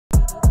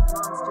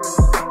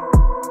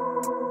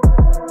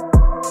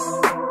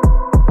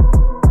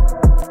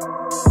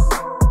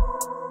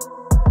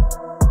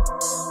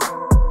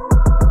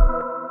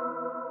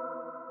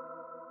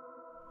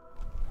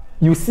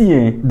You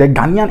see, the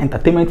Ghanaian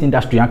entertainment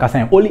industry,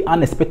 only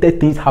unexpected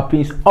things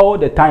happens all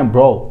the time,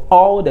 bro.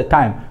 All the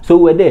time. So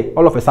we're there.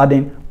 All of a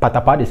sudden,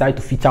 Patapaa decided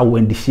to feature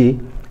Wendy Shay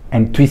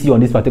and Twicy on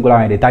this particular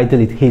one. The title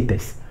is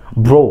Haters.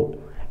 Bro,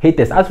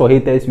 haters. As for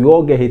haters, we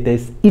all get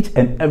haters each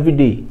and every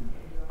day.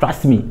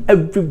 Trust me,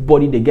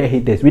 everybody they get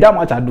haters. Without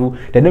much ado,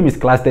 the name is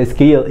Klastes,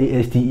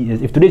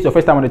 K-L-A-S-T-E-S. If today is your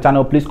first time on the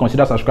channel, please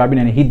consider subscribing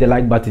and hit the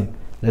like button.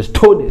 Let's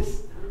do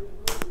this.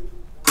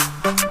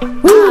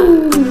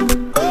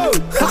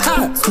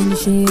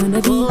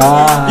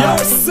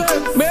 Yes,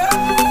 man.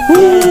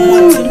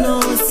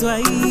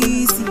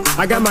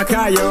 I got my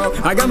car, yo.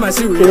 I got my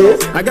shoe, yo.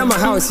 I got my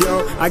house,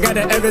 yo. I got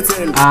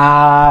everything.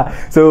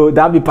 So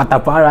that be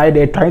Patapaa right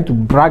there trying to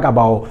brag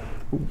about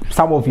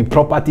some of the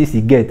properties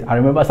he get. I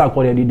remember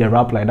Sarkodie did the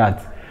rap like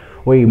that,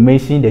 where he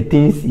mentioned the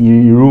things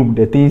in your room,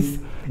 the things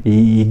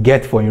he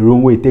get for your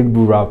room where he take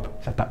do rap.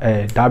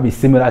 That be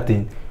similar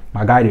thing.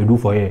 My guy they do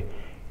for here.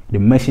 They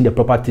mention the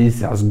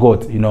properties as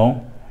God, you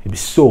know. It be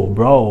so,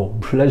 bro.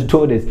 Let's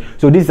do this.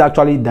 So this is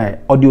actually the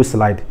audio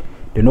slide.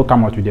 They don't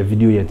come out with the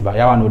video yet, but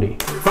y'all know they.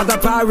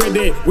 Patapaa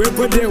ready. We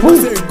put it. We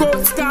say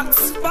go start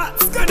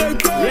spots. Gonna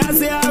go.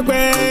 Yes, I'm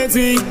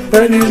crazy.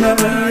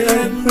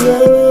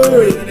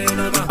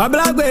 I'm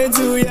black way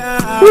to ya.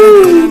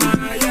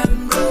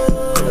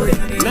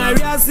 Now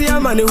we are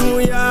seeing money who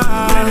ya.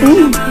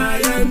 I'm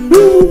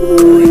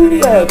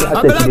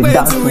black way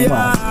to ya.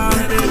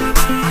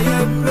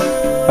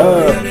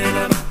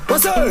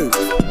 What's up?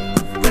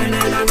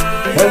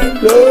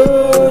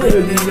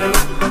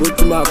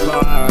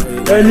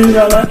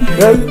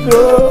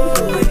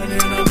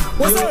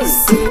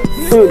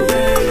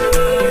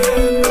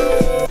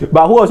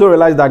 But who also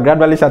realized that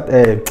gradually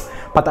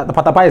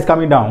Patapaa is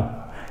coming down?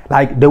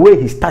 Like the way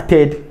he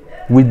started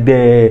with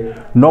the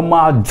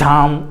normal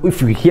jam.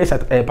 If you hear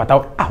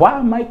Patapaa, why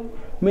am I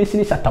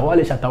mentioning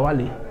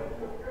Shatawale?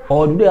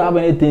 Or do they have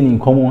anything in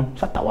common?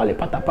 Shatawale,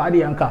 Patapaa,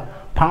 Yanka,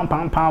 Pam,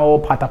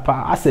 or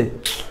Patapaa. I say,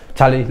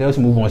 Charlie, let's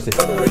move on.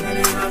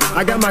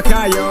 I got my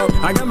car, yo.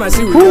 I got my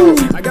shoe, yo.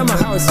 I got my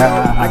house, yo.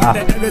 I got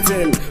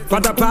everything.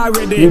 Patapaa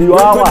ready.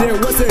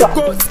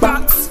 Go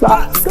spots.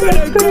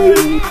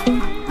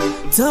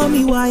 Tell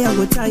me why I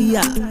go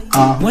tired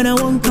when I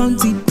won't count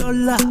 $.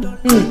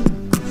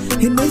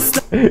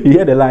 You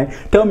hear the line?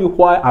 Tell me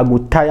why I go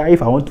tired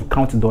if I want to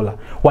count $.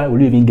 Why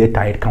will you even get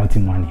tired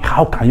counting money?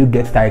 How can you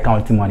get tired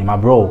counting money, my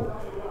bro?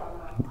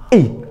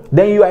 Hey,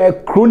 then you are a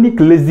chronic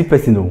lazy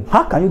person. Oh.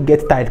 How can you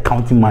get tired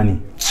counting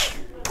money?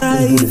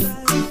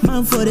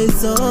 Man for the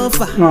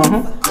sofa.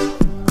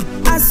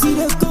 I see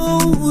the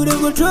gold, they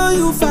go throw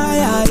you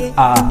fire.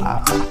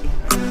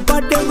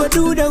 But they go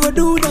do entire.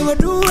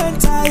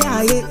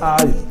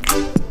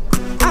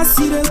 I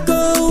see the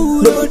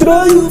gold, they go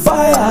throw you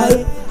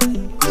fire.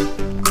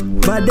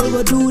 But they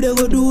go do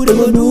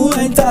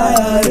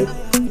entire.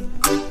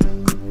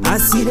 I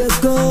see the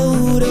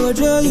gold, they go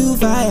throw you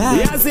fire.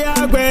 Yes,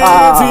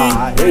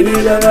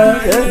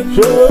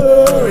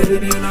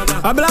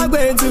 I'm black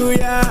way to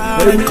ya.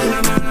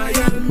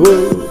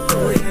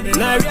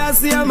 Now we are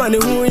seeing money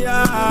who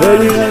ya.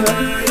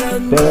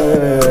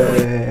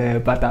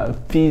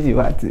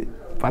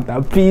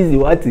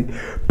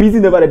 Peasy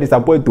never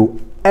disappoint to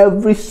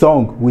every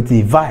song with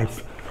the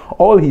vibes.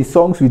 All his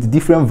songs with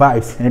different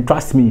vibes, and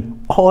trust me,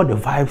 all the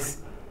vibes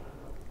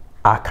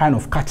are kind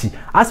of catchy.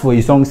 As for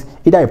his songs,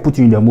 either I put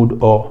you in the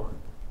mood, or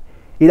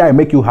either I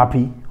make you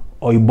happy,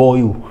 or he bore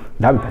you.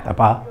 That be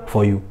Patapaa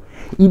for you.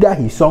 Either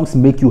his songs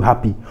make you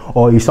happy,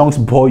 or his songs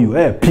bore you.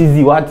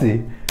 Peasy what?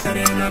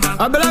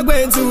 I'm black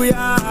way to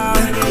ya.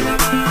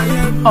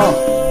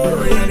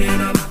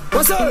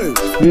 What's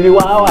up? Really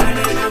wow.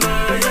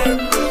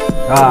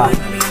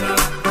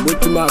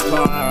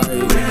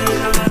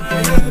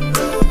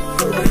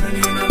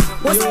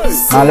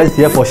 Now let's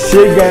hear for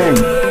Shay Gang.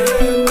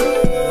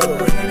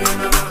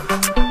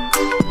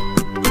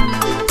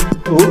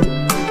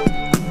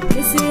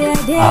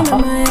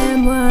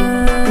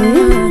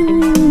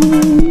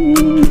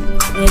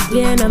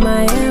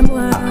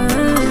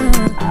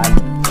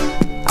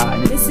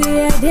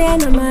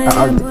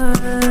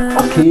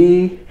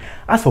 Okay,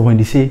 as for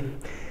Wendy Shay,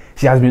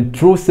 she has been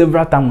through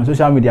several times on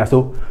social media,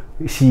 so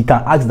she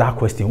can ask that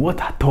question.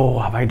 What at all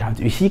have I done?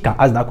 She can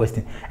ask that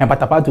question. And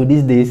Patapaa to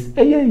these days,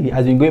 he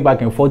has been going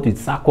back and forth with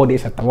Sarkodie,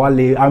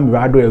 Shatawale,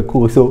 Amirado, and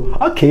Co. So,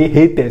 okay,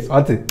 haters,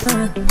 what's it?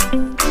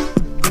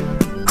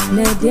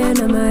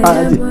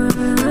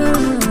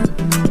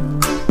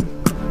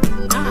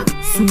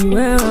 See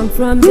where I'm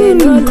from, they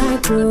don't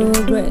like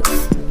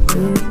progress.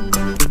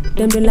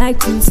 Them they like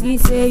to see,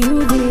 say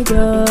you be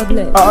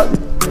jobless.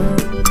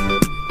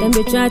 Them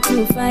they try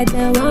to fight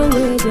the one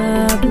way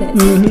jobless.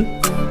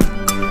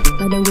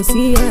 But then we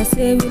see I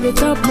say we the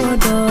chop more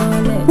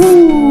dollars.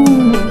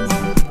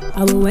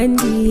 I'm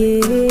Wendy,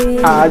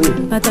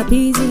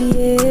 Patapaa,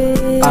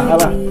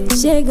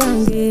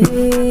 Shegange,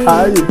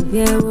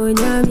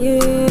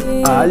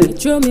 yeah,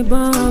 throw me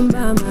bomb,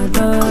 my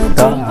dog,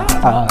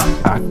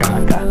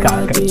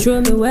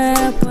 throw me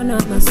weapon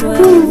on my sweat.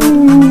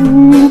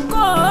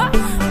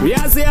 We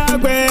are say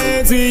I'm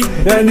crazy,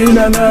 and in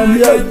a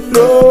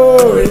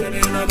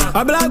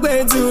I'm black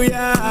to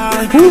ya.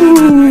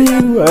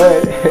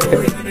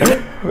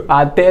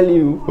 I tell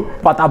you,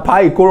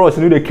 Patapaa chorus,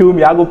 you know, they kill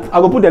me. I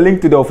go put the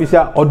link to the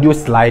official audio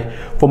slide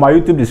for my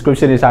YouTube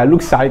description. It's I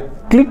look side.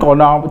 Click on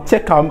them,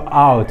 check them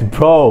out,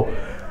 bro.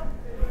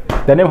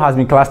 The name has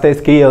been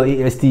Klastes,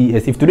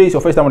 Klastes. If today is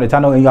your first time on the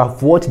channel and you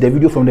have watched the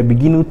video from the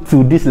beginning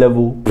to this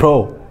level,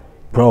 bro,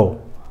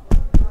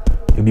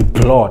 you'll be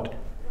blood.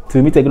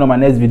 Till me taking on my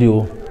next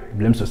video,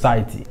 blame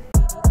society.